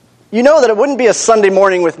You know that it wouldn't be a Sunday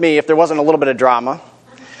morning with me if there wasn't a little bit of drama.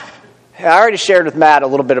 I already shared with Matt a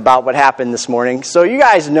little bit about what happened this morning. So you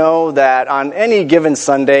guys know that on any given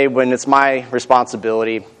Sunday when it's my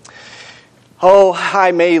responsibility,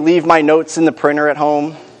 I may leave my notes in the printer at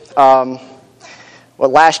home.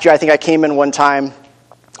 Last year I think I came in one time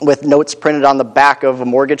with notes printed on the back of a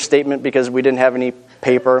mortgage statement because we didn't have any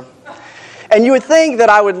paper. And you would think that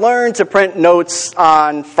I would learn to print notes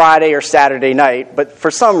on Friday or Saturday night, but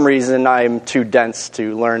for some reason I'm too dense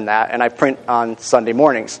to learn that, and I print on Sunday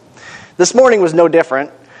mornings. This morning was no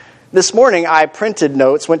different. This morning I printed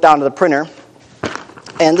notes, went down to the printer,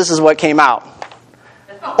 and this is what came out.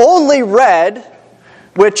 Only read,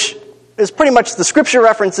 which is pretty much the scripture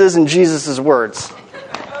references in Jesus' words.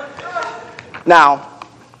 Now,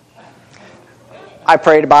 I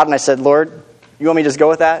prayed about it and I said, Lord, you want me to just go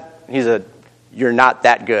with that? And he said, you're not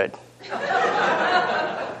that good.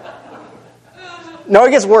 No,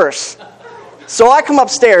 it gets worse. So I come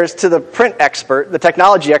upstairs to the print expert, the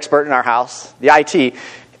technology expert in our house, the IT,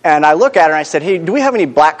 and I look at her and I said, hey, do we have any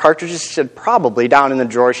black cartridges? She said, probably, down in the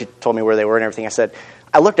drawer. She told me where they were and everything.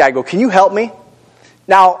 I looked at it, I go, can you help me?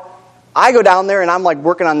 Now, I go down there and I'm like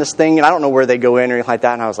working on this thing and I don't know where they go in or anything like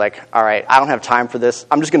that. And I was like, all right, I don't have time for this.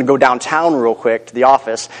 I'm just going to go downtown real quick to the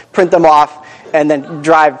office, print them off, and then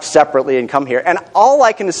drive separately and come here. And all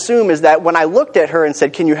I can assume is that when I looked at her and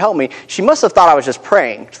said, can you help me? She must have thought I was just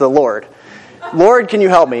praying to the Lord. Lord, can you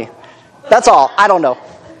help me? That's all. I don't know.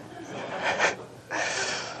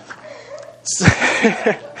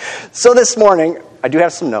 So this morning, I do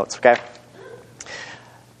have some notes, okay?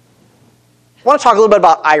 I want to talk a little bit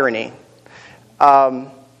about irony.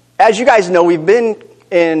 As you guys know, we've been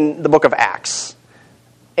in the book of Acts.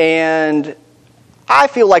 And I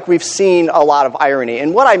feel like we've seen a lot of irony.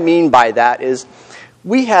 And what I mean by that is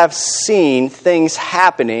we have seen things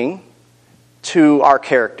happening to our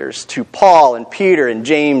characters, to Paul and Peter and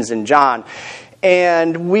James and John.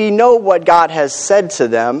 And we know what God has said to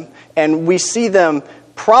them, and we see them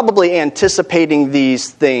probably anticipating these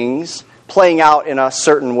things playing out in a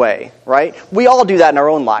certain way, right? We all do that in our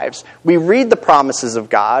own lives. We read the promises of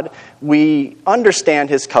God, we understand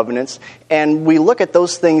His covenants, and we look at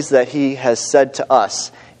those things that He has said to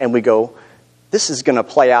us, and we go, this is going to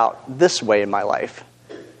play out this way in my life.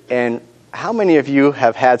 And how many of you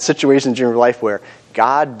have had situations in your life where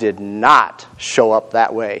God did not show up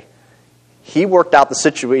that way? He worked out the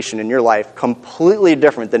situation in your life completely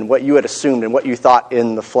different than what you had assumed and what you thought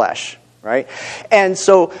in the flesh, right? And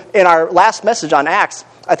so in our last message on Acts,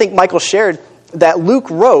 I think Michael shared that Luke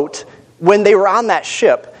wrote when they were on that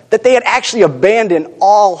ship that they had actually abandoned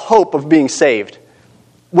all hope of being saved.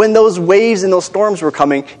 When those waves and those storms were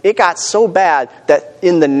coming, it got so bad that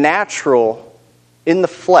in the natural, in the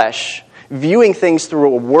flesh, viewing things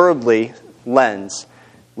through a worldly lens,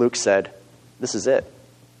 Luke said, this is it.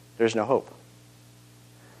 There's no hope.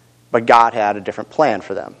 But God had a different plan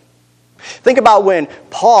for them. Think about when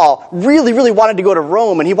Paul really, really wanted to go to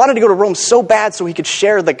Rome, and he wanted to go to Rome so bad so he could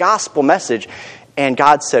share the gospel message. And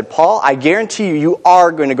God said, Paul, I guarantee you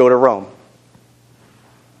are going to go to Rome.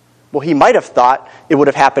 Well, he might have thought it would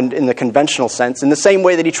have happened in the conventional sense, in the same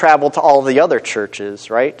way that he traveled to all the other churches,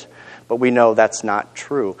 right? But we know that's not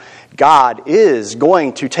true. God is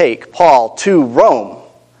going to take Paul to Rome,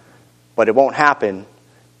 but it won't happen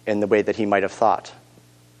in the way that he might have thought.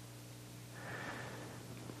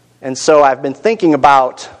 And so I've been thinking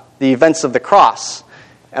about the events of the cross,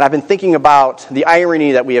 and I've been thinking about the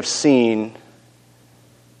irony that we have seen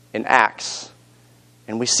in Acts.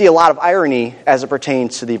 And we see a lot of irony as it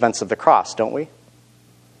pertains to the events of the cross, don't we?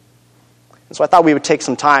 And so I thought we would take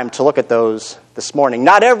some time to look at those this morning.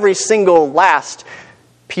 Not every single last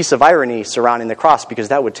piece of irony surrounding the cross, because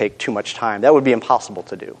that would take too much time. That would be impossible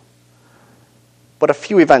to do. But a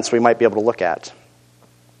few events we might be able to look at.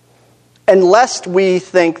 And lest we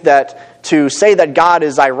think that to say that God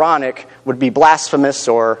is ironic would be blasphemous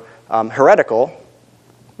or heretical,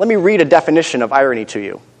 let me read a definition of irony to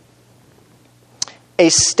you. A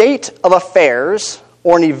state of affairs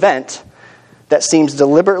or an event that seems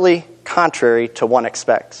deliberately contrary to what one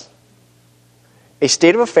expects. A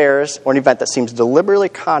state of affairs or an event that seems deliberately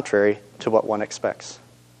contrary to what one expects.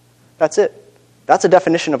 That's it. That's a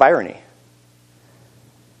definition of irony.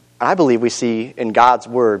 I believe we see in God's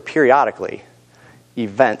Word periodically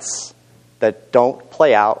events that don't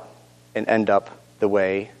play out and end up the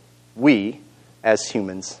way we, as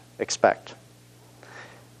humans, expect.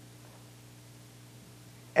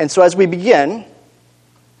 And so as we begin,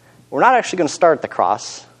 we're not actually going to start at the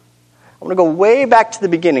cross. I'm going to go way back to the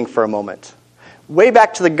beginning for a moment. Way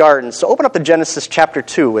back to the garden. So open up to Genesis chapter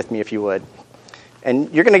 2 with me, if you would.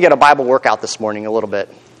 And you're going to get a Bible workout this morning a little bit.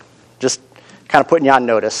 Just kind of putting you on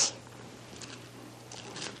notice.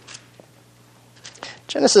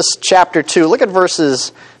 Genesis chapter 2, look at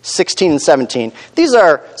verses 16 and 17. These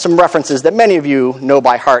are some references that many of you know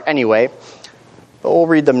by heart anyway, but we'll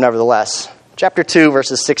read them nevertheless. Chapter 2,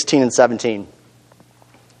 verses 16 and 17.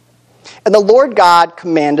 And the Lord God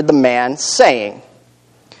commanded the man, saying,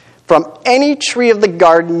 from any tree of the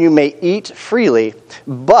garden you may eat freely,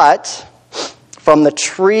 but from the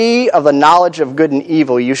tree of the knowledge of good and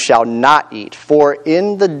evil you shall not eat, for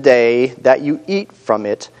in the day that you eat from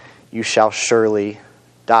it you shall surely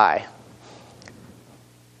die.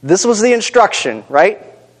 This was the instruction, right?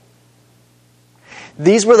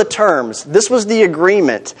 These were the terms. This was the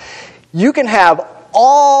agreement. You can have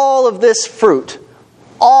all of this fruit,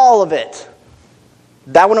 all of it.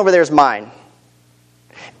 That one over there is mine.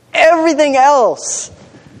 Everything else,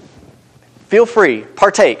 feel free,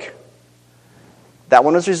 partake. That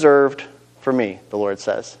one was reserved for me, the Lord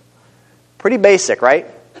says. Pretty basic, right?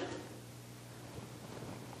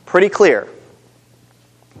 Pretty clear.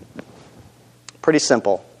 Pretty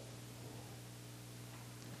simple.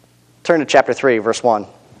 Turn to chapter 3, verse 1.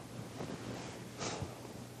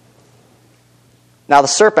 Now the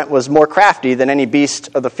serpent was more crafty than any beast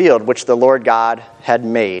of the field which the Lord God had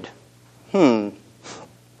made. And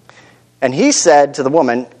he said to the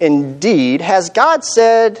woman, indeed, has God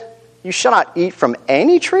said, you shall not eat from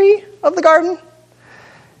any tree of the garden?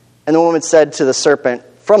 And the woman said to the serpent,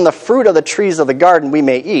 from the fruit of the trees of the garden we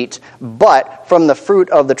may eat, but from the fruit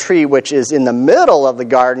of the tree which is in the middle of the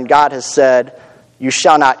garden, God has said, you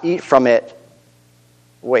shall not eat from it,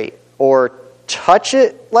 or touch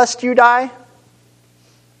it, lest you die?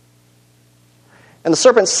 And the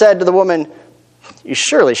serpent said to the woman, you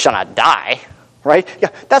surely shall not die, right? Yeah,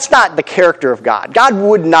 that's not the character of God. God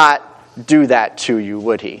would not do that to you,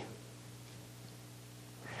 would he?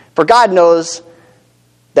 For God knows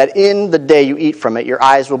that in the day you eat from it, your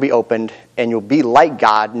eyes will be opened, and you'll be like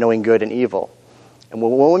God, knowing good and evil. And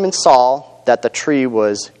when the woman saw that the tree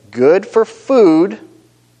was good for food,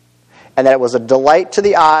 and that it was a delight to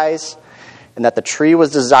the eyes, and that the tree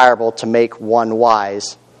was desirable to make one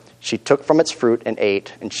wise, she took from its fruit and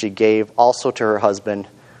ate, and she gave also to her husband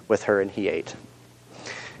with her, and he ate.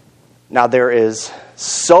 Now there is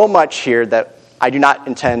so much here that I do not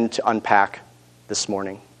intend to unpack this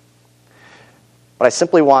morning. But I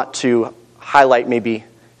simply want to highlight maybe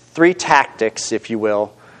 3 tactics, if you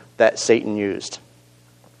will, that Satan used.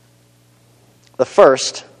 The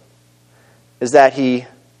first is that he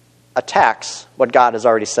attacks what God has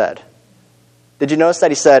already said. Did you notice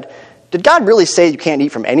that he said, did God really say you can't eat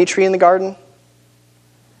from any tree in the garden?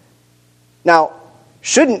 Now,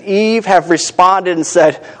 shouldn't Eve have responded and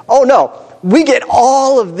said, oh no, we get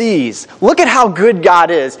all of these. Look at how good God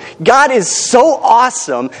is. God is so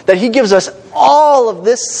awesome that he gives us all of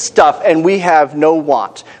this stuff and we have no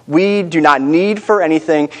want. We do not need for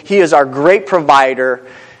anything. He is our great provider.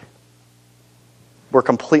 We're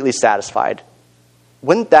completely satisfied.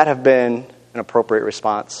 Wouldn't that have been an appropriate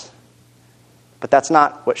response? But that's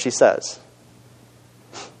not what she says.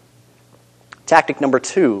 Tactic number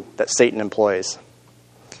 2 that Satan employs.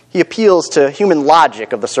 He appeals to human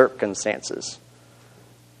logic of the circumstances.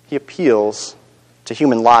 He appeals to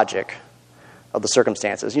human logic of the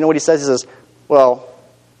circumstances. You know what he says? He says, well,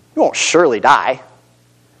 you won't surely die.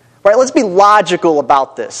 Right? Let's be logical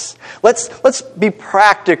about this. Let's be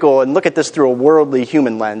practical and look at this through a worldly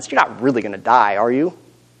human lens. You're not really going to die, are you?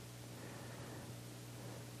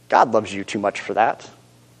 God loves you too much for that.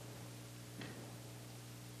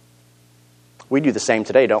 We do the same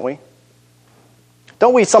today, don't we?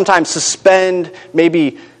 Don't we sometimes suspend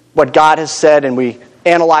maybe what God has said and we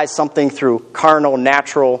analyze something through carnal,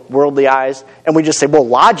 natural, worldly eyes, and we just say, well,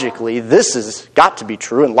 logically, this has got to be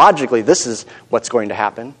true, and logically, this is what's going to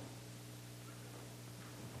happen.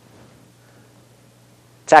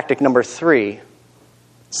 Tactic number 3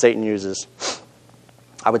 Satan uses.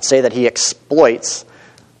 I would say that he exploits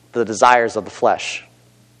the desires of the flesh.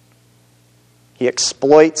 He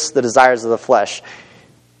exploits the desires of the flesh.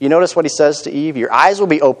 You notice what he says to Eve? Your eyes will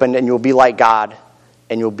be opened and you'll be like God,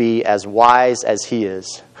 and you'll be as wise as he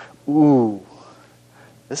is. Ooh,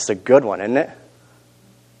 this is a good one, isn't it?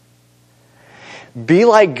 Be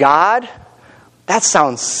like God? That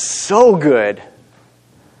sounds so good.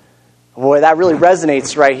 Boy, that really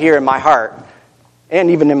resonates right here in my heart and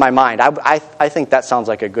even in my mind. I think that sounds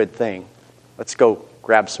like a good thing. Let's go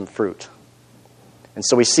grab some fruit. And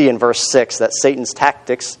so we see in verse 6 that Satan's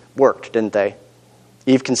tactics worked, didn't they?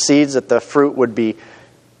 Eve concedes that the fruit would be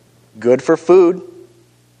good for food.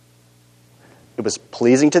 It was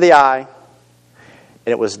pleasing to the eye.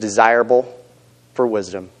 And it was desirable for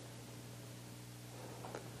wisdom.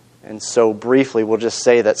 And so briefly, we'll just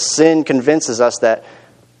say that sin convinces us that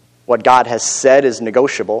what God has said is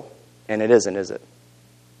negotiable, and it isn't, is it?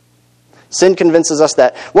 Sin convinces us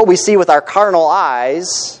that what we see with our carnal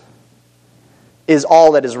eyes is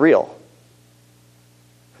all that is real.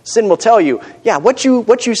 Sin will tell you, yeah, what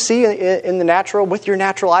you see in the natural, with your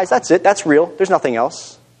natural eyes, that's it, that's real, there's nothing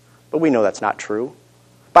else. But we know that's not true.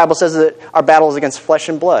 The Bible says that our battle is against flesh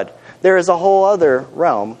and blood. There is a whole other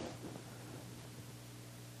realm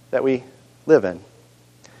that we live in.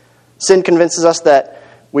 Sin convinces us that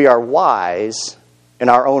we are wise in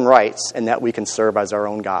our own rights and that we can serve as our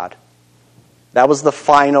own God. That was the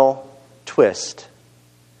final twist.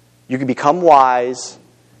 You can become wise,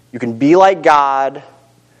 you can be like God,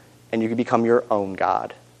 and you can become your own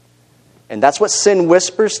God. And that's what sin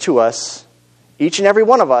whispers to us, each and every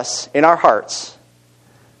one of us, in our hearts,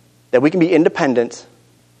 that we can be independent,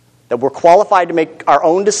 that we're qualified to make our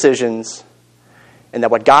own decisions, and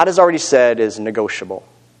that what God has already said is negotiable.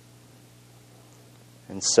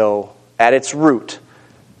 And so, at its root,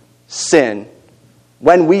 sin,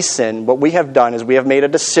 when we sin, what we have done is we have made a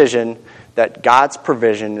decision that God's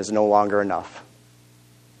provision is no longer enough.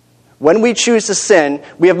 When we choose to sin,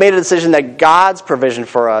 we have made a decision that God's provision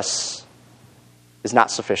for us is not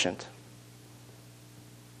sufficient.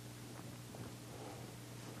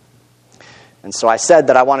 And so I said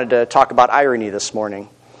that I wanted to talk about irony this morning.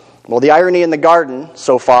 Well, the irony in the garden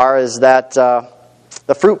so far is that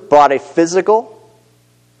the fruit brought a physical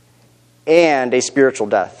and a spiritual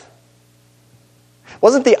death.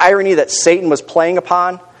 Wasn't the irony that Satan was playing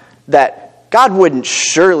upon that God wouldn't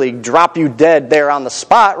surely drop you dead there on the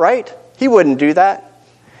spot, right? He wouldn't do that.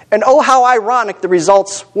 And oh, how ironic the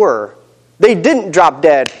results were. They didn't drop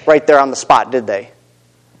dead right there on the spot, did they?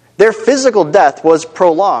 Their physical death was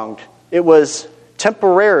prolonged. It was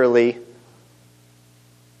temporarily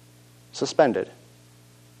suspended.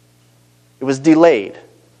 It was delayed.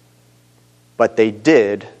 But they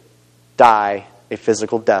did die a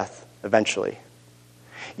physical death eventually.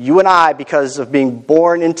 You and I, because of being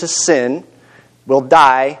born into sin, will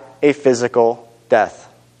die a physical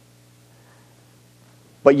death.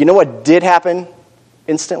 But you know what did happen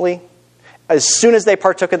instantly? As soon as they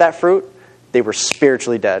partook of that fruit, they were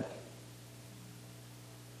spiritually dead.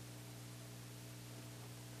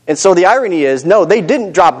 And so the irony is, no, they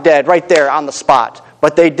didn't drop dead right there on the spot,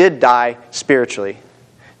 but they did die spiritually.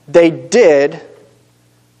 They did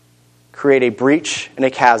create a breach and a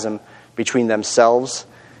chasm between themselves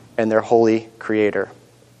and their holy Creator.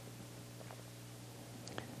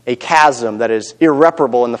 A chasm that is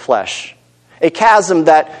irreparable in the flesh. A chasm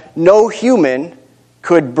that no human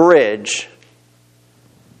could bridge.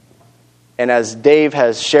 And as Dave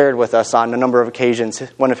has shared with us on a number of occasions,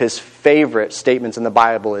 one of his favorite statements in the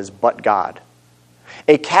Bible is, "But God."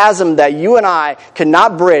 A chasm that you and I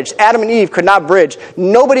cannot bridge. Adam and Eve could not bridge.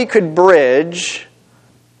 Nobody could bridge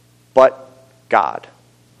but God.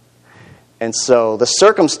 And so the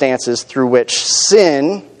circumstances through which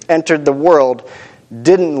sin entered the world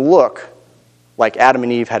didn't look like Adam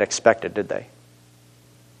and Eve had expected, did they?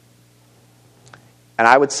 And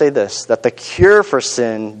I would say this, that the cure for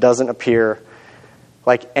sin doesn't appear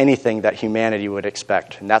like anything that humanity would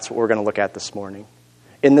expect. And that's what we're going to look at this morning.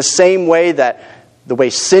 In the same way that the way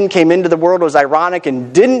sin came into the world was ironic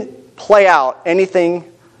and didn't play out anything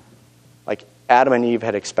like Adam and Eve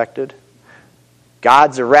had expected,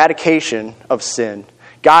 God's eradication of sin,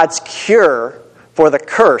 God's cure for the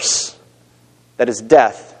curse that is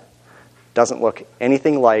death, doesn't look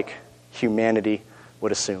anything like humanity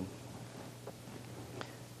would assume.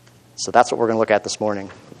 So that's what we're going to look at this morning.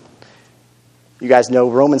 You guys know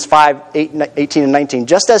Romans 5, 18 and 19.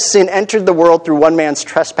 Just as sin entered the world through one man's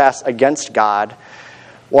trespass against God,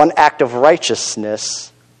 one act of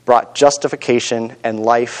righteousness brought justification and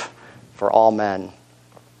life for all men.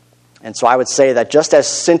 And so I would say that just as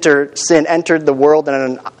sin entered the world in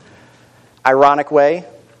an ironic way,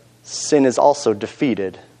 sin is also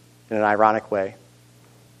defeated in an ironic way.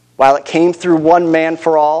 While it came through one man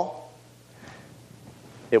for all,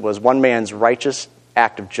 it was one man's righteous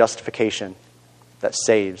act of justification that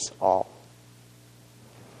saves all.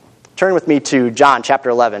 Turn with me to John chapter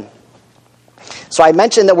 11. So I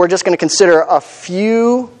mentioned that we're just going to consider a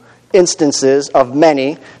few instances of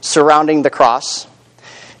many surrounding the cross.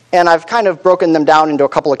 And I've kind of broken them down into a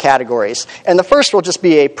couple of categories. And the first will just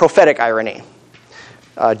be a prophetic irony.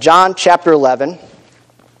 John chapter 11.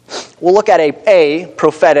 We'll look at a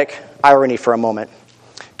prophetic irony for a moment.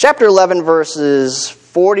 Chapter 11, verses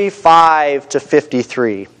 45 to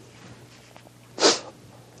 53.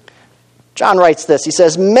 John writes this. He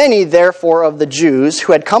says, "Many, therefore, of the Jews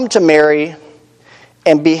who had come to Mary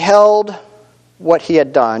and beheld what he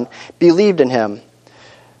had done believed in him.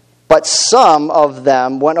 But some of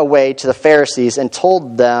them went away to the Pharisees and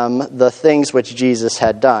told them the things which Jesus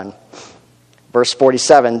had done. Verse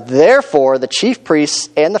 47, therefore the chief priests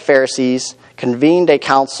and the Pharisees convened a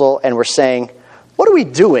council and were saying, what are we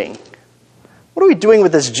doing? What are we doing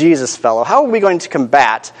with this Jesus fellow? How are we going to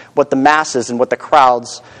combat what the masses and what the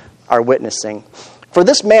crowds are witnessing? For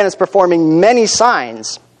this man is performing many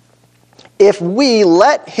signs. If we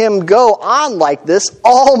let him go on like this,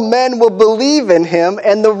 all men will believe in him,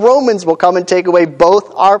 and the Romans will come and take away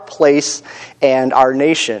both our place and our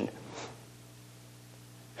nation.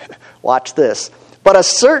 Watch this. But a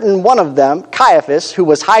certain one of them, Caiaphas, who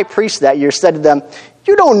was high priest that year, said to them,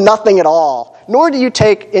 you know nothing at all, nor do you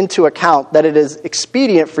take into account that it is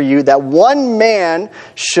expedient for you that one man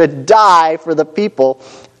should die for the people,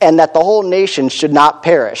 and that the whole nation should not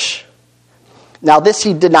perish. Now this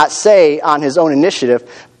he did not say on his own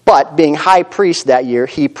initiative, but being high priest that year,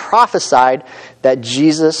 he prophesied that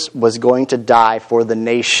Jesus was going to die for the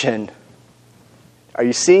nation. Are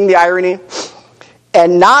you seeing the irony?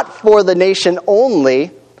 And not for the nation only,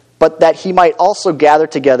 but that he might also gather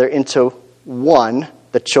together into one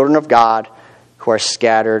the children of God who are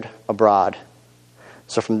scattered abroad.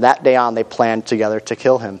 So from that day on, they planned together to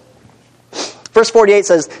kill him. Verse 48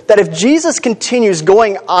 says that if Jesus continues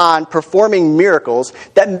going on performing miracles,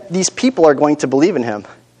 that these people are going to believe in him.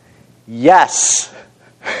 Yes.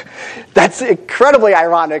 That's incredibly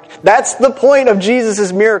ironic. That's the point of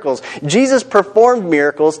Jesus' miracles. Jesus performed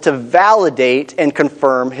miracles to validate and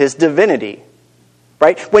confirm his divinity.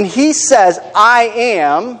 Right? When he says, I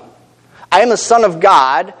am the Son of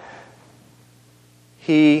God,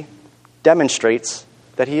 he demonstrates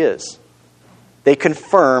that he is. They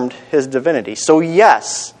confirmed his divinity. So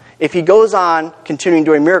yes, if he goes on continuing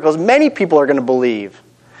doing miracles, many people are going to believe.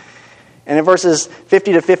 And in verses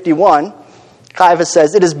 50 to 51, Caiaphas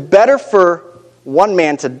says, it is better for one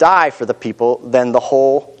man to die for the people than the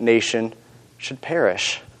whole nation should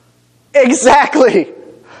perish. Exactly.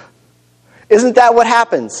 Isn't that what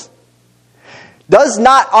happens? Does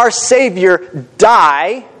not our Savior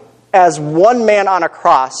die as one man on a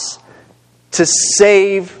cross to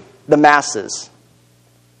save the masses?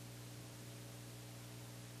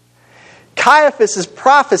 Caiaphas'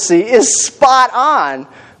 prophecy is spot on,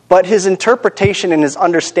 but his interpretation and his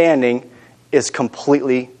understanding is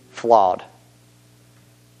completely flawed.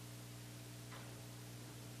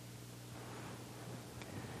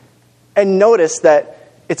 And notice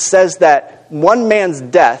that it says that one man's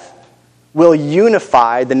death will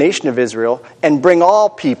unify the nation of Israel and bring all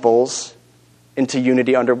peoples into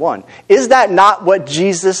unity under one. Is that not what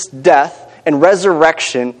Jesus' death and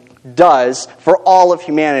resurrection does for all of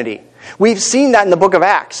humanity? We've seen that in the book of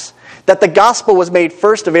Acts, that the gospel was made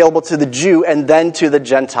first available to the Jew and then to the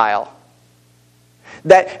Gentile.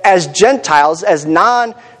 That as Gentiles, as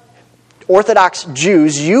non-Orthodox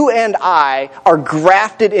Jews, you and I are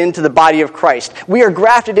grafted into the body of Christ. We are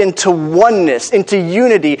grafted into oneness, into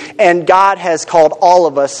unity, and God has called all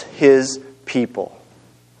of us his people.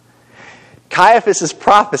 Caiaphas'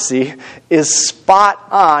 prophecy is spot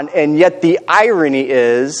on, and yet the irony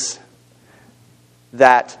is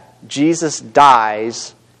that Jesus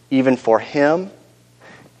dies even for him.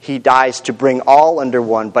 He dies to bring all under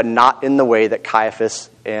one, but not in the way that Caiaphas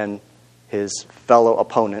and his fellow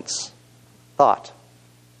opponents thought.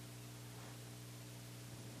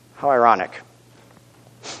 How ironic.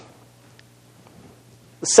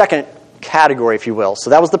 The second category, if you will.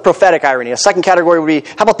 So that was the prophetic irony. A second category would be,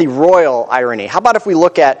 how about the royal irony? How about if we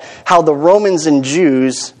look at how the Romans and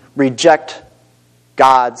Jews reject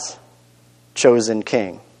God's chosen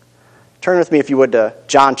king? Turn with me, if you would, to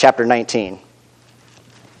John chapter 19.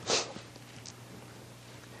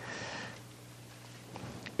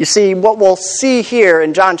 You see, what we'll see here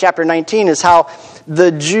in John chapter 19 is how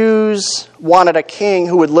the Jews wanted a king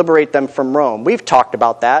who would liberate them from Rome. We've talked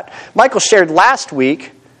about that. Michael shared last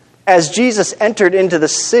week, as Jesus entered into the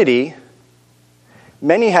city,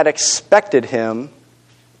 many had expected him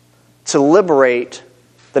to liberate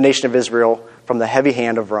the nation of Israel from the heavy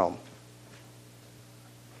hand of Rome.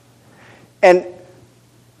 And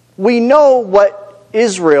we know what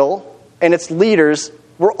Israel and its leaders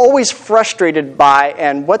were always frustrated by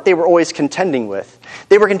and what they were always contending with.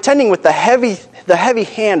 They were contending with the heavy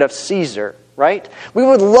hand of Caesar, right? We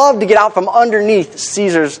would love to get out from underneath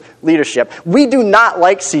Caesar's leadership. We do not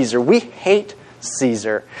like Caesar. We hate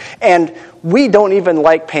Caesar. And we don't even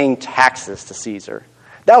like paying taxes to Caesar.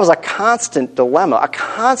 That was a constant dilemma, a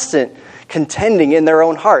constant contending in their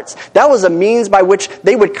own hearts. That was a means by which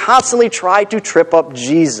they would constantly try to trip up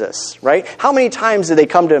Jesus, right? How many times did they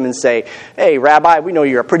come to him and say, hey, Rabbi, we know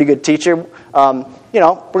you're a pretty good teacher. We're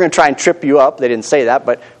going to try and trip you up. They didn't say that,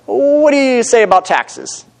 but what do you say about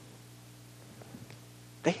taxes?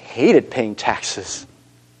 They hated paying taxes.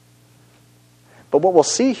 But what we'll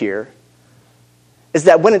see here is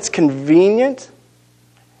that when it's convenient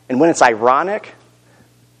and when it's ironic,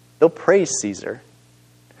 they'll praise Caesar.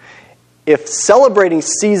 If celebrating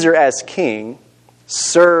Caesar as king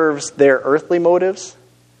serves their earthly motives,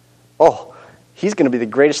 he's going to be the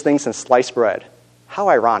greatest thing since sliced bread. How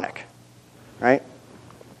ironic, right?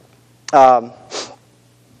 Look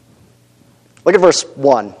at verse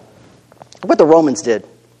 1. Look what the Romans did.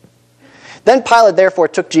 Then Pilate therefore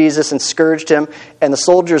took Jesus and scourged him, and the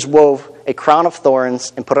soldiers wove a crown of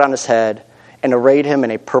thorns and put it on his head and arrayed him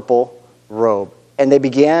in a purple robe. And they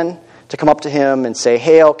began to come up to him and say,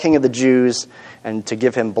 Hail, King of the Jews, and to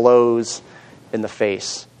give him blows in the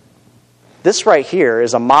face. This right here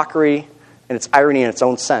is a mockery and it's irony in its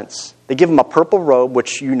own sense. They give him a purple robe,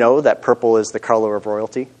 which you know that purple is the color of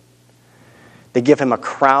royalty. They give him a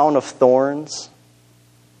crown of thorns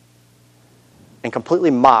and completely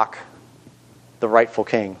mock the rightful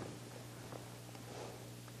king.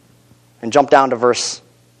 And jump down to verse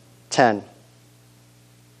 10.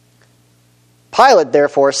 Pilate,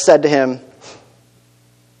 therefore, said to him,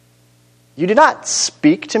 You do not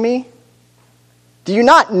speak to me? Do you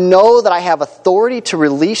not know that I have authority to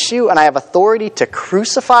release you and I have authority to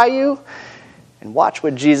crucify you? And watch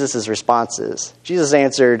what Jesus' response is. Jesus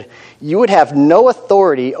answered, You would have no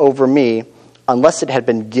authority over me unless it had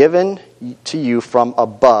been given to you from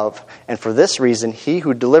above. And for this reason, he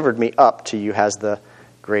who delivered me up to you has the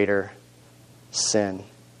greater sin.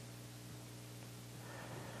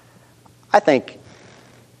 I think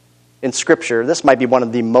in Scripture, this might be one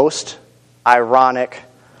of the most ironic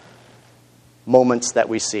moments that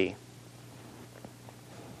we see.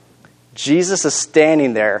 Jesus is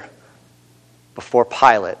standing there before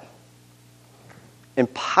Pilate. And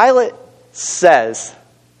Pilate says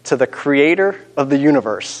to the creator of the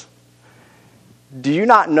universe, Do you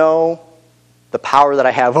not know the power that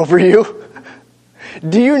I have over you?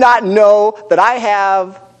 Do you not know that I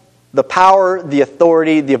have the power, the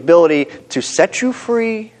authority, the ability to set you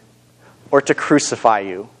free or to crucify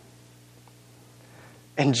you?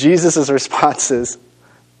 And Jesus' response is,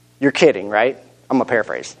 You're kidding, right? I'm going to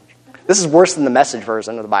paraphrase. This is worse than the Message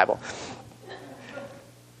version of the Bible.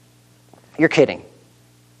 You're kidding.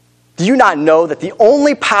 Do you not know that the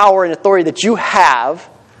only power and authority that you have,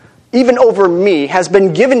 even over me, has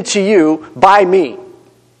been given to you by me,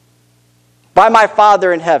 by my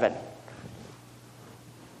Father in heaven?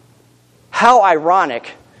 How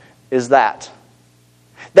ironic is that?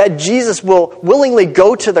 That Jesus will willingly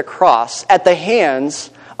go to the cross at the hands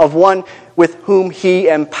of one with whom he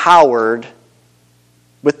empowered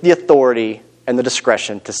with the authority and the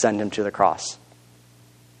discretion to send him to the cross.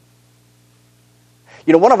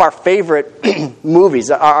 You know, one of our favorite movies,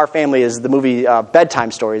 our family, is the movie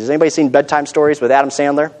Bedtime Stories. Has anybody seen Bedtime Stories with Adam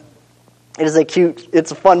Sandler?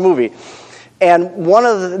 It's a fun movie. And one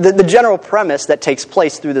of the general premise that takes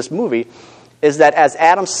place through this movie is that as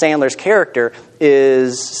Adam Sandler's character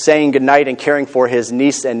is saying goodnight and caring for his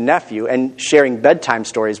niece and nephew and sharing bedtime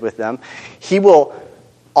stories with them, he will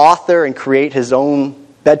author and create his own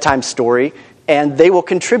bedtime story, and they will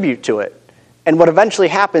contribute to it. And what eventually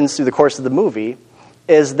happens through the course of the movie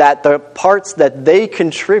is that the parts that they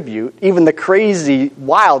contribute, even the crazy,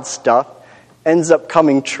 wild stuff, ends up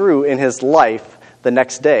coming true in his life the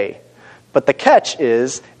next day. But the catch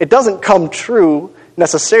is, it doesn't come true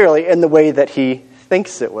necessarily in the way that he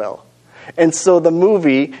thinks it will. And so the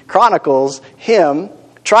movie chronicles him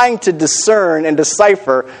trying to discern and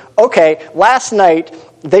decipher, okay, last night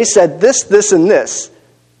they said this, this, and this.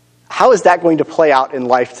 How is that going to play out in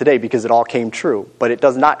life today? Because it all came true. But it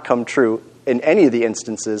does not come true in any of the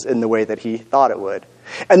instances in the way that he thought it would.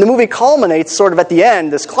 And the movie culminates sort of at the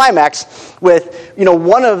end, this climax, with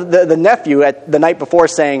one of the nephew at the night before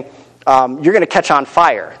saying, you're going to catch on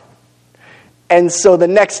fire. And so the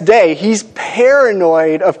next day, he's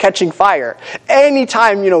paranoid of catching fire.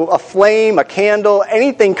 Anytime, a flame, a candle,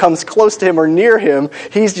 anything comes close to him or near him,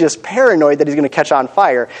 he's just paranoid that he's going to catch on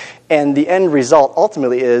fire. And the end result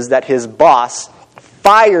ultimately is that his boss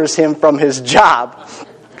fires him from his job.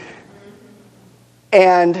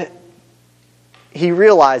 And he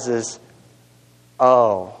realizes,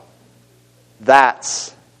 oh,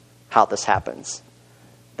 that's how this happens.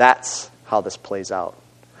 That's how this plays out.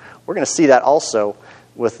 We're going to see that also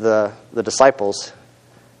with the disciples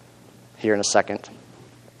here in a second.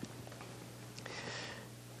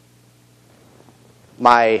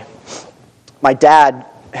 my dad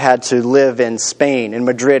had to live in Spain, in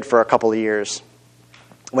Madrid, for a couple of years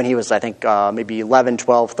when he was, I think, maybe 11,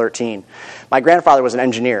 12, 13. My grandfather was an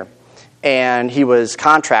engineer, and he was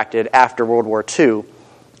contracted after World War II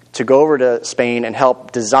to go over to Spain and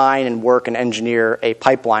help design and work and engineer a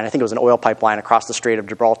pipeline. I think it was an oil pipeline across the Strait of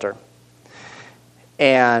Gibraltar.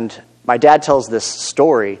 And my dad tells this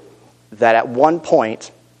story that at one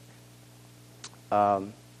point,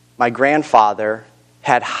 my grandfather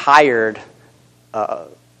had hired,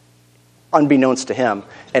 unbeknownst to him,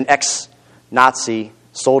 an ex-Nazi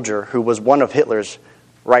soldier who was one of Hitler's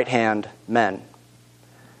right-hand men.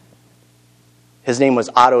 His name was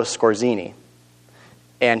Otto Skorzeny,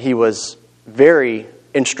 and he was very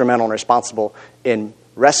instrumental and responsible in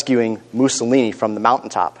rescuing Mussolini from the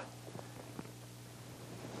mountaintop.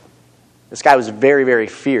 This guy was very, very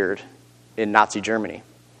feared in Nazi Germany.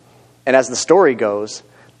 And as the story goes,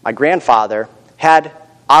 my grandfather had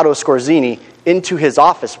Otto Skorzeny into his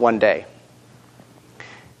office one day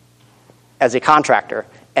as a contractor,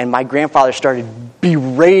 and my grandfather started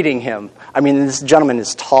berating him. I mean, this gentleman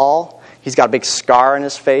is tall. He's got a big scar on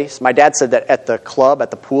his face. My dad said that at the club, at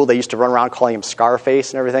the pool, they used to run around calling him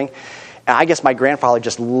Scarface and everything. And I guess my grandfather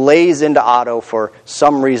just lays into Otto for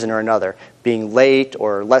some reason or another, being late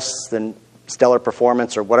or less than stellar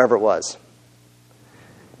performance or whatever it was.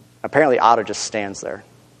 Apparently, Otto just stands there.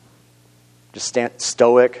 Just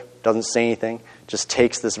stoic, doesn't say anything, just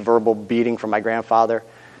takes this verbal beating from my grandfather.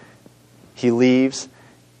 He leaves,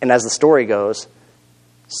 and as the story goes,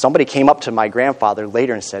 somebody came up to my grandfather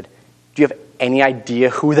later and said, "Do you have any idea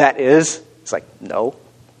who that is?" He's like, "No."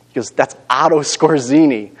 He goes, "That's Otto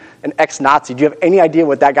Skorzeny, an ex-Nazi. Do you have any idea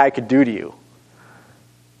what that guy could do to you?"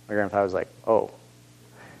 My grandfather was like, "Oh."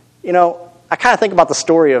 You know, I kind of think about the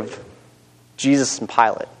story of Jesus and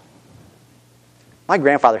Pilate. My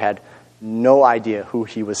grandfather had no idea who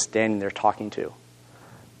he was standing there talking to.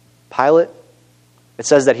 Pilate, it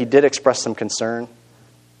says that he did express some concern,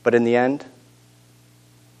 but in the end,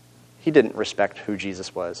 he didn't respect who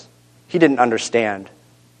Jesus was. He didn't understand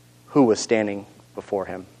who was standing before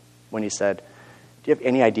him when he said, "Do you have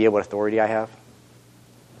any idea what authority I have?"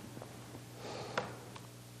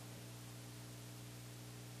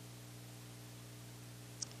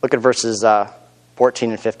 Look at verses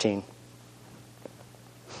 14 and 15.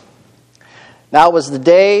 Now it was the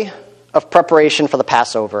day of preparation for the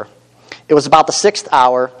Passover. It was about the 6th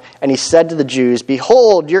hour, and he said to the Jews,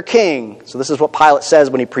 "Behold, your king." So this is what Pilate says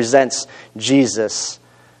when he presents Jesus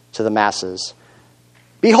to the masses.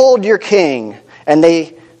 "Behold your king." And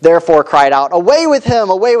they therefore cried out, away with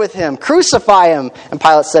him, crucify him." And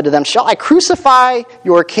Pilate said to them, "Shall I crucify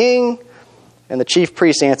your king?" And the chief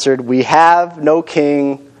priests answered, "We have no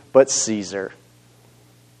king but Caesar."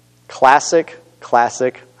 Classic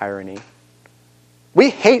irony. We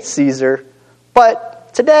hate Caesar,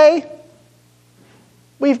 but today,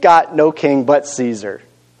 we've got no king but Caesar.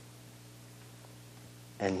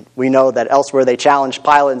 And we know that elsewhere they challenged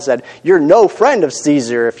Pilate and said, "You're no friend of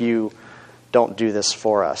Caesar if you don't do this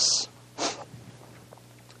for us."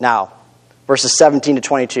 Now, verses 17 to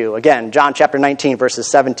 22. Again, John chapter 19, verses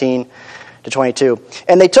 17 to 22.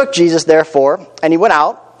 "And they took Jesus, therefore, and he went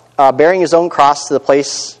out, bearing his own cross to the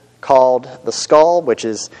place called the Skull, which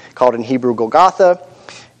is called in Hebrew Golgotha.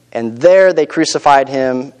 And there they crucified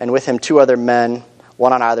him, and with him 2 other men,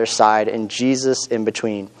 one on either side, and Jesus in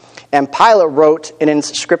between. And Pilate wrote an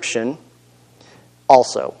inscription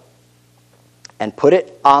also, and put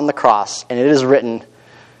it on the cross, and it is written,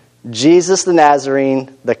 Jesus the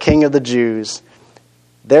Nazarene, the King of the Jews.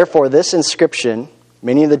 Therefore this inscription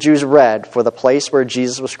many of the Jews read, for the place where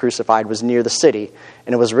Jesus was crucified was near the city,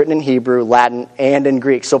 and it was written in Hebrew, Latin, and in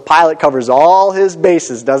Greek." So Pilate covers all his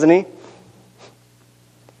bases, doesn't he?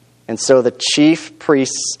 And so the chief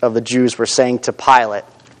priests of the Jews were saying to Pilate,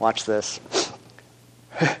 watch this,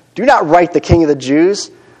 "Do not write the King of the Jews,"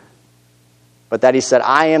 but that he said,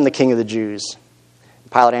 "I am the King of the Jews."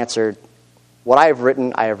 And Pilate answered, "What I have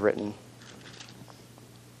written, I have written."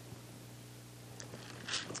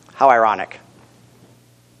 How ironic.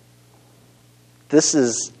 This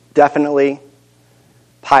is definitely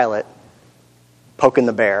Pilate poking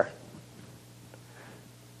the bear.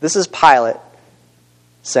 This is Pilate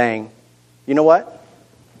saying, "You know what?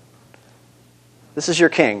 This is your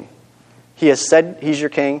king. He has said he's your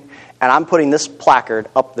king, and I'm putting this placard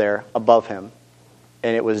up there above him."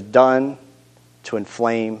 And it was done to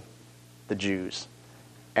inflame the Jews.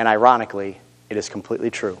 And ironically, it is completely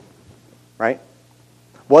true. Right?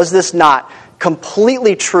 Was this not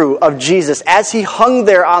completely true of Jesus as he hung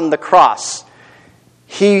there on the cross?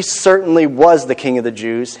 He certainly was the King of the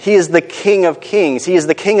Jews. He is the King of Kings. He is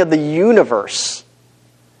the King of the universe.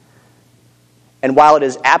 And while it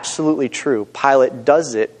is absolutely true, Pilate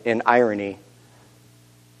does it in irony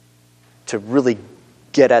to really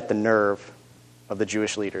get at the nerve of the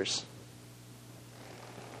Jewish leaders.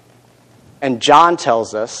 And John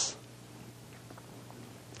tells us,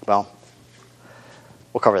 well,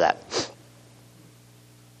 we'll cover that.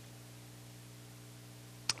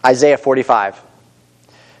 Isaiah 45,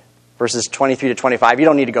 verses 23 to 25. You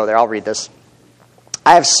don't need to go there. I'll read this.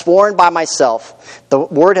 I have sworn by myself, the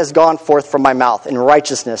word has gone forth from my mouth in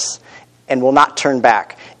righteousness and will not turn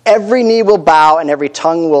back. Every knee will bow and every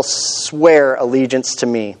tongue will swear allegiance to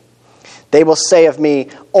me. They will say of me,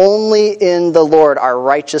 only in the Lord are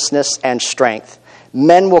righteousness and strength.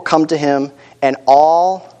 Men will come to him, and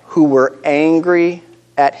all who were angry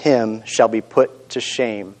at him shall be put to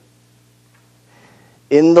shame.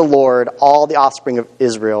 In the Lord, all the offspring of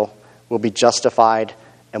Israel will be justified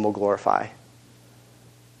and will glorify.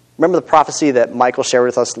 Remember the prophecy that Michael shared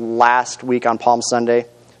with us last week on Palm Sunday?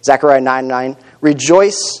 Zechariah 9:9.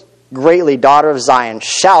 Rejoice greatly, daughter of Zion.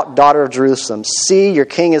 Shout, daughter of Jerusalem. See, your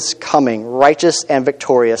king is coming, righteous and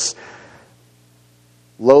victorious,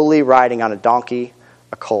 lowly riding on a donkey,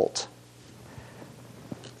 a colt.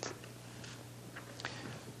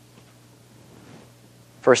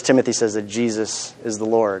 First Timothy says that Jesus is the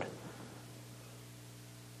Lord.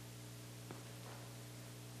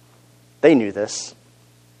 They knew this.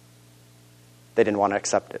 They didn't want to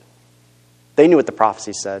accept it. They knew what the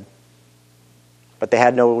prophecy said, but they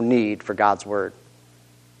had no need for God's word.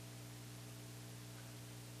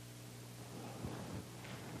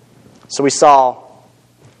 So we saw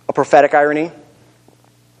a prophetic irony.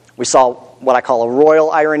 We saw what I call a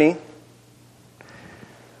royal irony.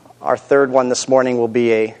 Our third one this morning will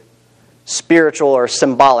be a spiritual or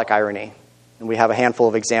symbolic irony. And we have a handful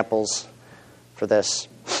of examples for this.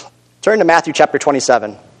 Turn to Matthew chapter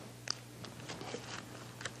 27.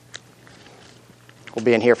 We'll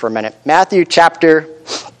be in here for a minute. Matthew chapter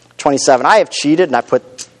 27. I have cheated and I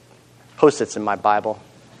put Post-its in my Bible.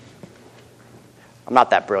 I'm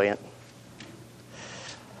not that brilliant.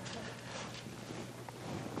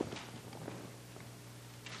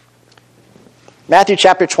 Matthew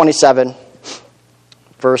chapter 27,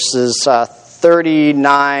 verses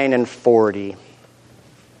 39 and 40.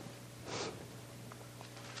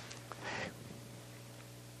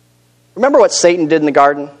 Remember what Satan did in the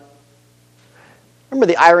garden? Remember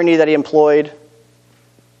the irony that he employed?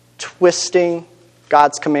 Twisting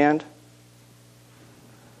God's command.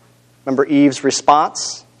 Remember Eve's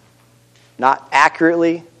response? Not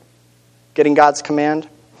accurately getting God's command.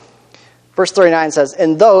 Verse 39 says,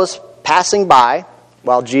 and those passing by,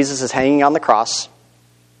 while Jesus is hanging on the cross,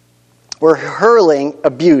 were hurling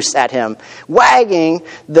abuse at him, wagging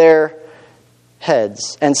their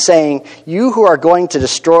heads, and saying, you who are going to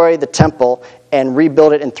destroy the temple and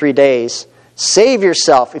rebuild it in 3 days, save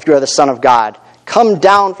yourself if you are the Son of God. Come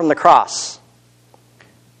down from the cross.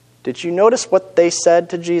 Did you notice what they said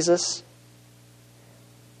to Jesus?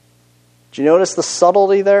 Did you notice the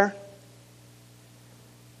subtlety there?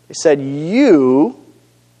 They said, you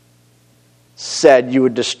said you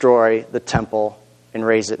would destroy the temple and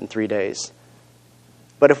raise it in 3 days.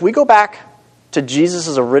 But if we go back to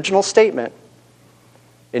Jesus' original statement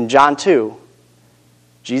in John 2,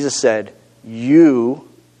 Jesus said, you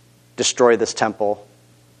destroy this temple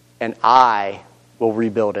and I will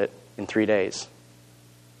rebuild it in 3 days.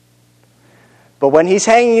 But when he's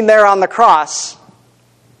hanging there on the cross,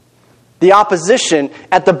 the opposition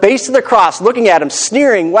at the base of the cross, looking at him,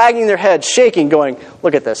 sneering, wagging their heads, shaking, going,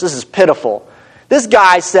 look at this is pitiful. This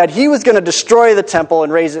guy said he was going to destroy the temple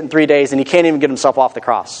and raise it in 3 days, and he can't even get himself off the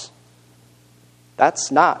cross.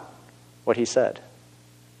 That's not what he said.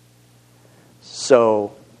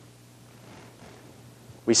 So,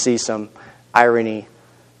 we see some irony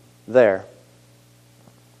there.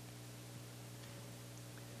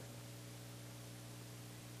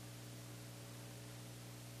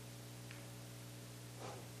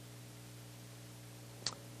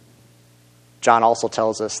 John also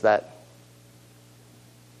tells us that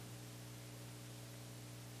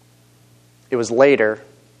it was later,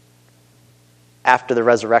 after the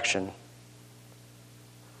resurrection,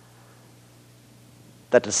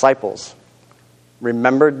 that disciples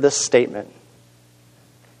remembered this statement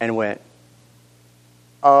and went,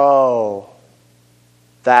 oh,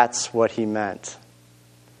 that's what he meant.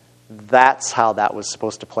 That's how that was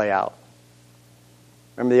supposed to play out.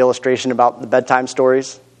 Remember the illustration about the bedtime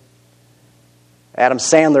stories? Adam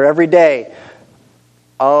Sandler every day.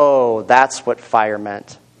 Oh, that's what fire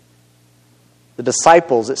meant. The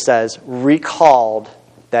disciples, it says, recalled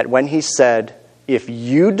that when he said, if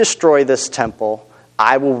you destroy this temple,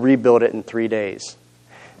 I will rebuild it in 3 days.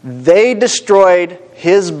 They destroyed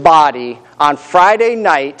his body on Friday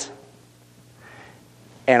night,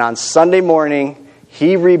 and on Sunday morning,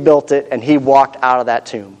 he rebuilt it, and he walked out of that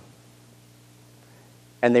tomb.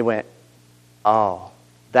 And they went, oh,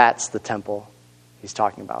 that's the temple he's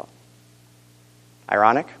talking about.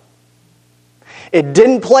 Ironic? It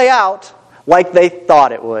didn't play out like they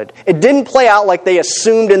thought it would. It didn't play out like they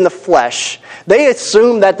assumed in the flesh. They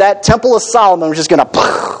assumed that that Temple of Solomon was just going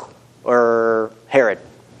to, or Herod.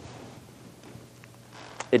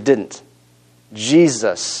 It didn't.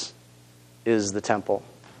 Jesus is the temple.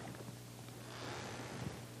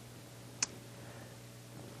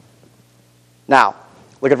 Now,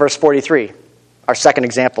 look at verse 43, our second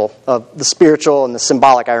example of the spiritual and the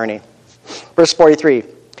symbolic irony. Verse 43,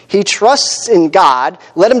 he trusts in God.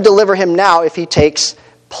 Let him deliver him now if he takes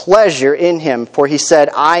pleasure in him. For he said,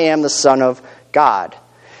 I am the Son of God.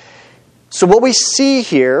 So what we see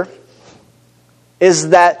here is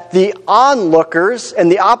that the onlookers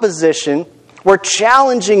and the opposition were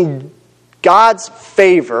challenging God's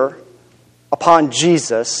favor upon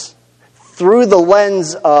Jesus through the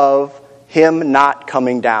lens of him not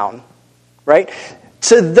coming down. Right?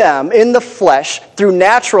 To them, in the flesh, through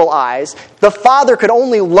natural eyes, the Father could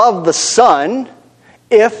only love the Son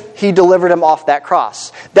if he delivered him off that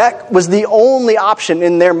cross. That was the only option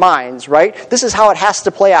in their minds, right? This is how it has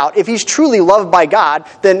to play out. If he's truly loved by God,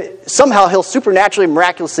 then somehow he'll supernaturally,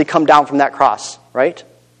 miraculously come down from that cross, right?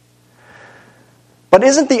 But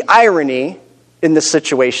isn't the irony in this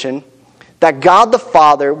situation that God the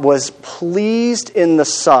Father was pleased in the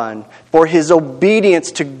Son for his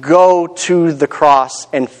obedience to go to the cross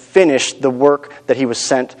and finish the work that he was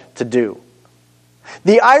sent to do?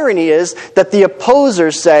 The irony is that the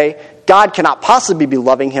opposers say, God cannot possibly be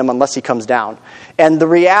loving him unless he comes down. And the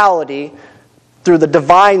reality, through the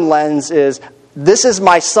divine lens, is, this is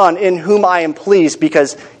my Son in whom I am pleased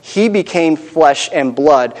because he became flesh and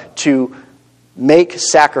blood to make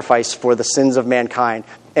sacrifice for the sins of mankind.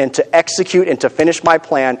 And to execute and to finish my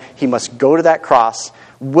plan, he must go to that cross,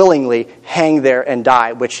 willingly hang there and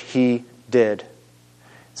die, which he did.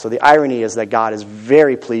 So the irony is that God is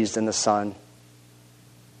very pleased in the Son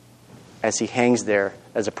as he hangs there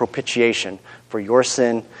as a propitiation for your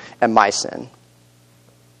sin and my sin.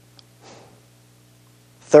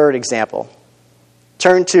 Third example.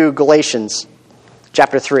 Turn to Galatians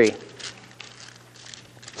chapter 3.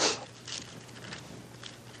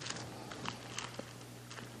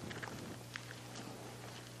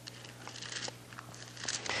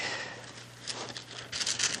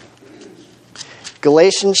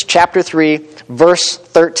 Galatians chapter 3, verse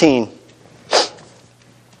 13.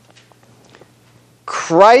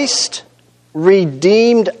 Christ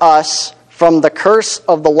redeemed us from the curse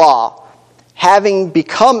of the law, having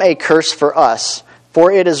become a curse for us.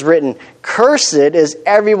 For it is written, cursed is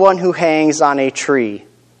everyone who hangs on a tree.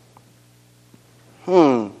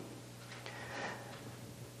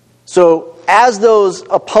 So as those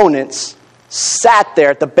opponents sat there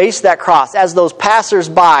at the base of that cross, as those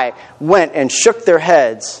passers-by went and shook their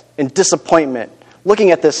heads in disappointment,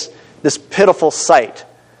 looking at this pitiful sight,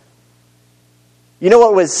 you know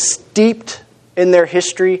what was steeped in their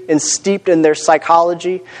history and steeped in their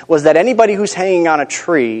psychology? Was that anybody who's hanging on a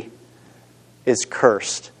tree is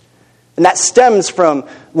cursed. And that stems from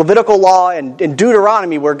Levitical law and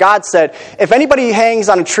Deuteronomy, where God said, if anybody hangs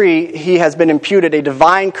on a tree, he has been imputed a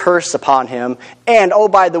divine curse upon him. And, oh,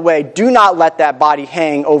 by the way, do not let that body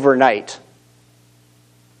hang overnight.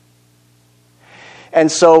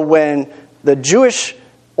 And so when the Jewish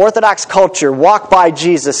Orthodox culture walked by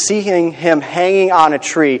Jesus, seeing him hanging on a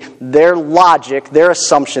tree, their logic, their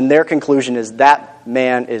assumption, their conclusion is that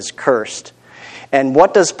man is cursed. And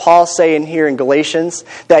what does Paul say in here in Galatians?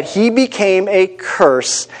 That he became a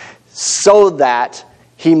curse so that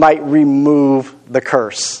he might remove the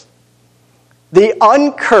curse. The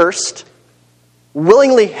uncursed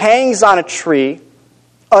willingly hangs on a tree,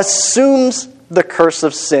 assumes the curse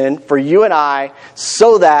of sin for you and I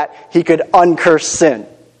so that he could uncurse sin.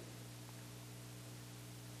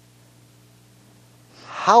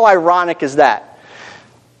 How ironic is that?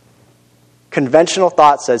 Conventional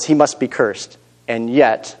thought says he must be cursed. And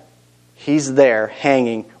yet, he's there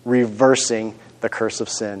hanging, reversing the curse of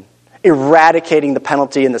sin, eradicating the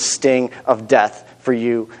penalty and the sting of death for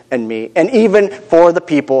you and me, and even for the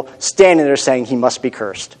people standing there saying he must be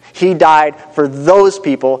cursed. He died for those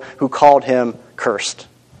people who called him cursed.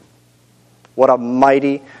 What a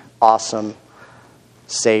mighty, awesome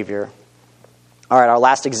Savior. All right, our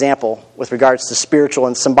last example with regards to spiritual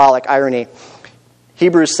and symbolic irony,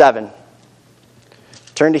 Hebrews 7.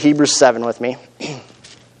 Turn to Hebrews 7 with me.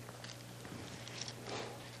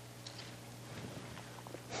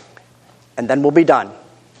 and then we'll be done.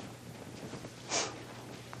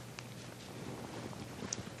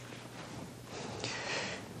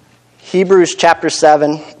 Hebrews chapter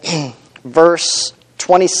 7, verse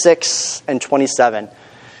 26 and 27.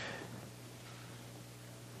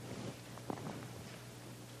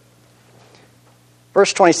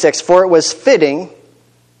 Verse 26, for it was fitting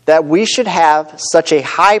that we should have such a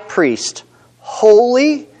high priest,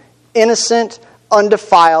 holy, innocent,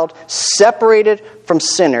 undefiled, separated from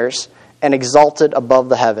sinners, and exalted above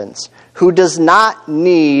the heavens, who does not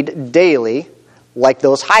need daily, like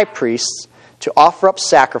those high priests, to offer up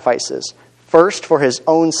sacrifices, first for his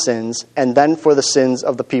own sins, and then for the sins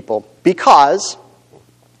of the people, because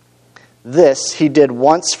this he did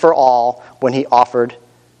once for all when he offered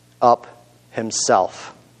up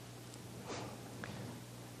himself.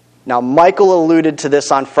 Now, Michael alluded to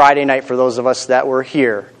this on Friday night for those of us that were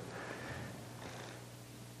here.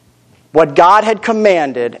 What God had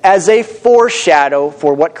commanded as a foreshadow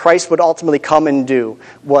for what Christ would ultimately come and do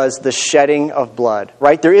was the shedding of blood,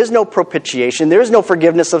 right? There is no propitiation. There is no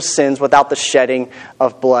forgiveness of sins without the shedding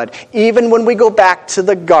of blood. Even when we go back to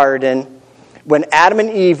the garden, when Adam and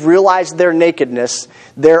Eve realized their nakedness,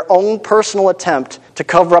 their own personal attempt to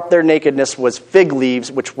cover up their nakedness was fig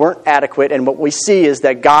leaves, which weren't adequate. And what we see is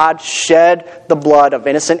that God shed the blood of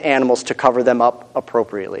innocent animals to cover them up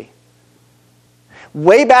appropriately.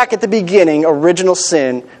 Way back at the beginning, original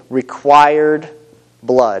sin required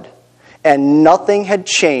blood. And nothing had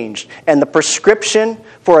changed. And the prescription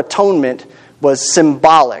for atonement was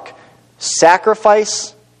symbolic.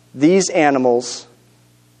 Sacrifice these animals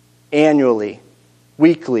annually,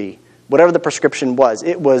 weekly, whatever the prescription was.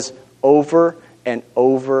 It was over and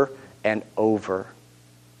over and over.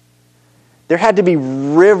 There had to be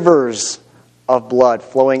rivers of blood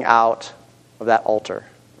flowing out of that altar.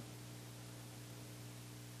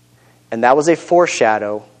 And that was a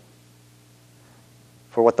foreshadow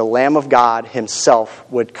for what the Lamb of God himself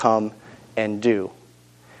would come and do.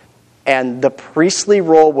 And the priestly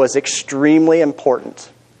role was extremely important.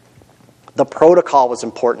 The protocol was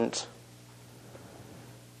important.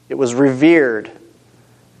 It was revered.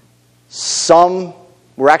 Some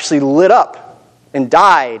were actually lit up and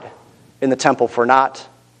died in the temple for not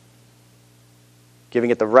giving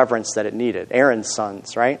it the reverence that it needed. Aaron's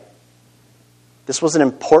sons, right? This was an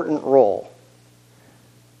important role.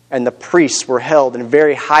 And the priests were held in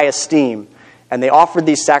very high esteem. And they offered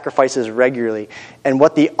these sacrifices regularly. And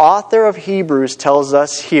what the author of Hebrews tells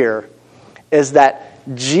us here is that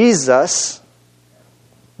Jesus,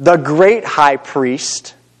 the great high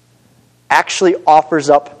priest, actually offers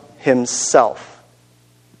up himself.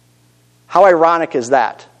 How ironic is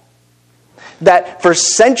that? That for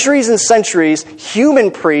centuries and centuries, human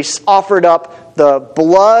priests offered up the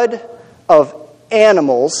blood of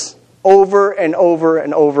animals over and over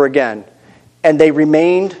and over again. And they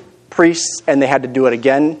remained priests, and they had to do it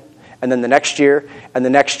again, and then the next year, and the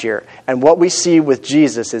next year. And what we see with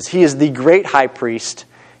Jesus is he is the great high priest,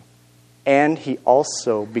 and he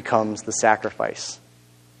also becomes the sacrifice.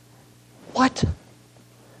 What?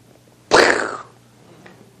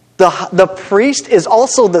 The priest is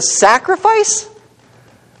also the sacrifice?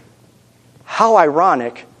 How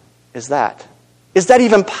ironic is that? Is that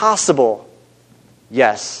even possible?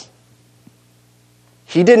 Yes.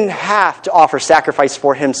 He didn't have to offer sacrifice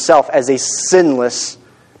for himself as a sinless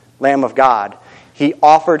Lamb of God. He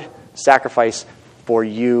offered sacrifice for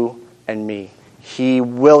you and me. He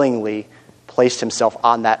willingly placed himself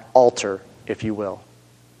on that altar, if you will.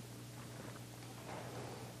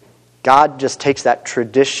 God just takes that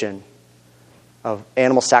tradition of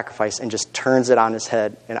animal sacrifice and just turns it on his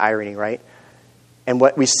head in irony, right? And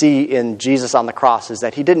what we see in Jesus on the cross is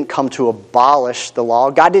that he didn't come to abolish the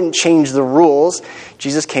law. God didn't change the rules.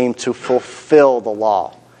 Jesus came to fulfill the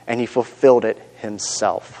law, and he fulfilled it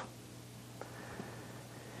himself.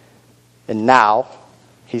 And now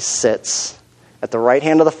he sits at the right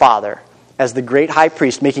hand of the Father as the great high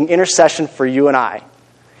priest, making intercession for you and I.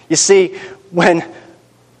 You see, when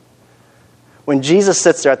Jesus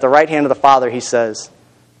sits there at the right hand of the Father, he says,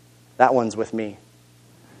 that one's with me.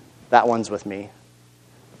 That one's with me.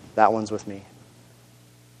 That one's with me.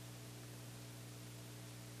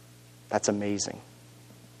 That's amazing.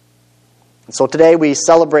 And so today we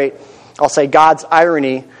celebrate, I'll say, God's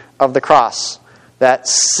irony of the cross. That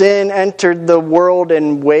sin entered the world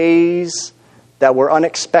in ways that were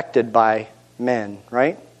unexpected by men,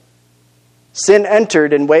 right? Sin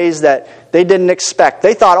entered in ways that they didn't expect.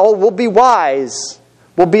 They thought, oh, we'll be wise.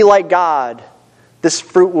 We'll be like God. This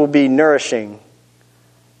fruit will be nourishing.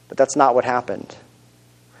 But that's not what happened.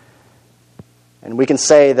 And we can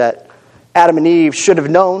say that Adam and Eve should have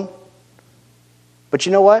known. But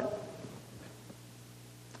you know what?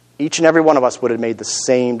 each and every one of us would have made the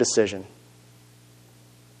same decision.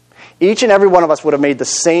 Each and every one of us would have made the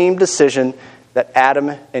same decision that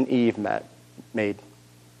Adam and Eve made.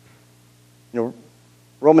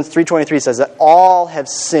 Romans 3:23 says that all have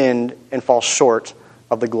sinned and fall short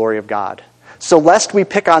of the glory of God. So lest we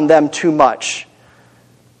pick on them too much,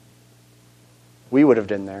 we would have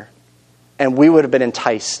been there. And we would have been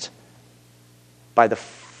enticed by the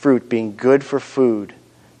fruit being good for food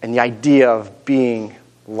and the idea of being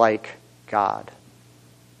like God.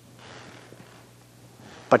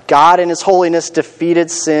 But God in His holiness defeated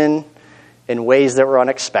sin in ways that were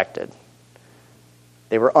unexpected.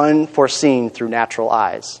 They were unforeseen through natural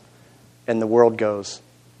eyes. And the world goes,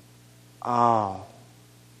 oh,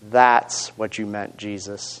 that's what you meant,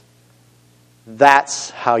 Jesus. That's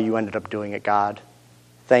how you ended up doing it, God.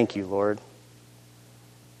 Thank you, Lord.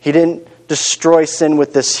 He didn't destroy sin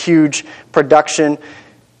with this huge production.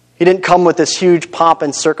 He didn't come with this huge pomp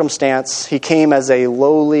and circumstance. He came as a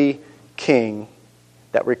lowly king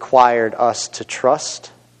that required us to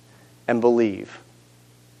trust and believe.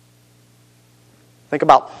 Think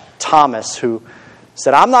about Thomas, who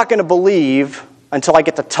said, I'm not going to believe until I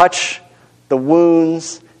get to touch the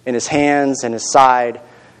wounds in his hands and his side.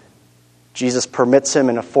 Jesus permits him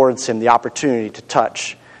and affords him the opportunity to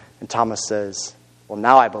touch. And Thomas says, well,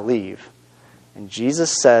 now I believe. And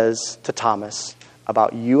Jesus says to Thomas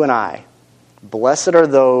about you and I, blessed are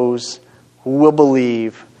those who will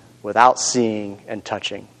believe without seeing and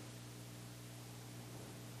touching.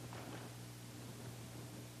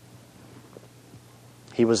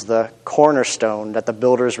 He was the cornerstone that the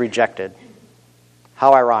builders rejected.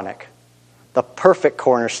 How ironic. The perfect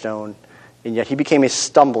cornerstone, and yet he became a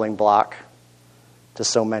stumbling block to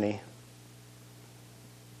so many.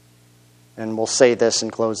 And we'll say this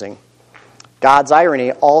in closing. God's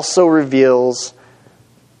irony also reveals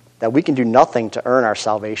that we can do nothing to earn our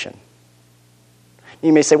salvation.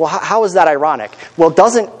 You may say, well, how is that ironic? Well,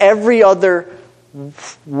 doesn't every other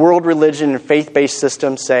world religion and faith-based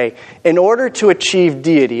system say, in order to achieve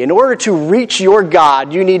deity, in order to reach your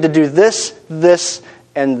God, you need to do this, this,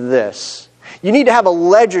 and this. You need to have a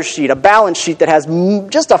ledger sheet, a balance sheet that has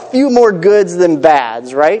just a few more goods than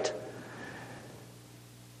bads, right?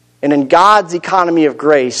 And in God's economy of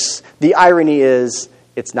grace, the irony is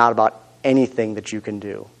it's not about anything that you can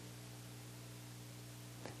do.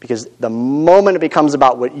 Because the moment it becomes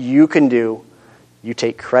about what you can do, you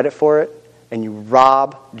take credit for it and you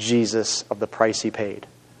rob Jesus of the price He paid.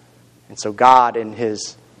 And so God, in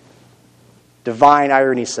His divine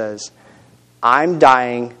irony, says, I'm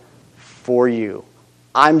dying for you.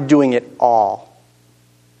 I'm doing it all.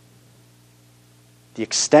 The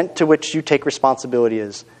extent to which you take responsibility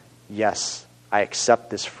is, yes, I accept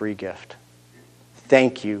this free gift.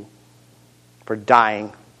 Thank you for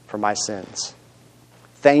dying for my sins.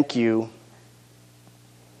 Thank you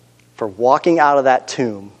for walking out of that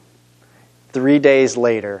tomb 3 days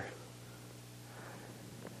later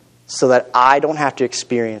so that I don't have to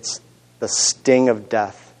experience the sting of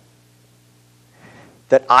death.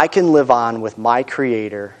 That I can live on with my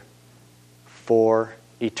Creator for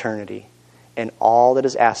eternity. And all that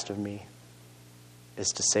is asked of me is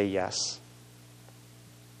to say yes.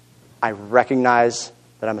 I recognize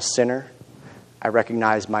that I'm a sinner. I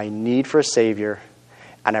recognize my need for a Savior.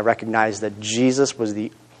 And I recognize that Jesus was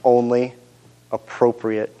the only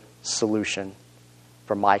appropriate solution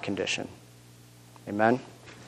for my condition. Amen?